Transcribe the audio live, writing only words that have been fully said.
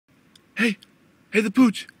Hey, hey, the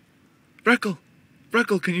pooch. Freckle,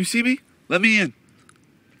 Freckle, can you see me? Let me in.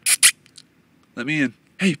 Let me in.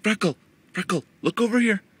 Hey, Freckle, Freckle, look over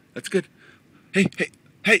here. That's good. Hey, hey,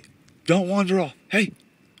 hey, don't wander off. Hey,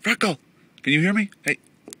 Freckle, can you hear me? Hey,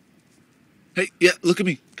 hey, yeah, look at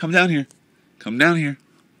me. Come down here. Come down here.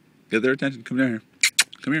 Get their attention. Come down here.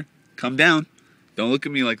 Come here. Come down. Don't look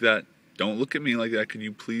at me like that. Don't look at me like that. Can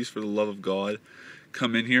you please, for the love of God,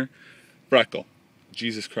 come in here? Freckle,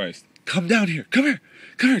 Jesus Christ. Come down here. Come here.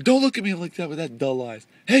 Come here. Don't look at me like that with that dull eyes.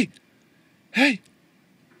 Hey. Hey.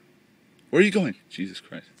 Where are you going? Jesus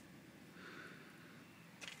Christ.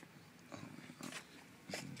 Oh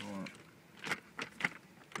my God.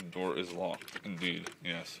 The door is locked. Indeed.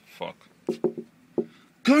 Yes. Fuck.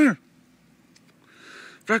 Come here.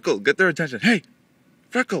 Freckle, get their attention. Hey.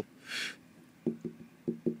 Freckle.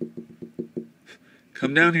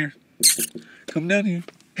 Come down here. Come down here.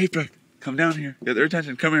 Hey, Freck. Come down here. Get their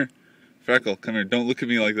attention. Come here. Freckle, come here. Don't look at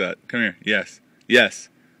me like that. Come here. Yes. Yes.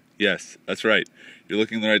 Yes. That's right. You're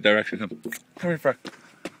looking in the right direction. Come here, Freck.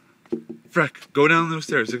 Freck, go down those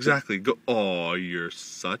stairs. Exactly. Go. Oh, you're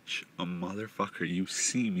such a motherfucker. You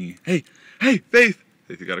see me. Hey. Hey, Faith.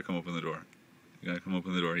 Faith, you gotta come open the door. You gotta come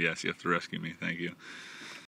open the door. Yes, you have to rescue me. Thank you.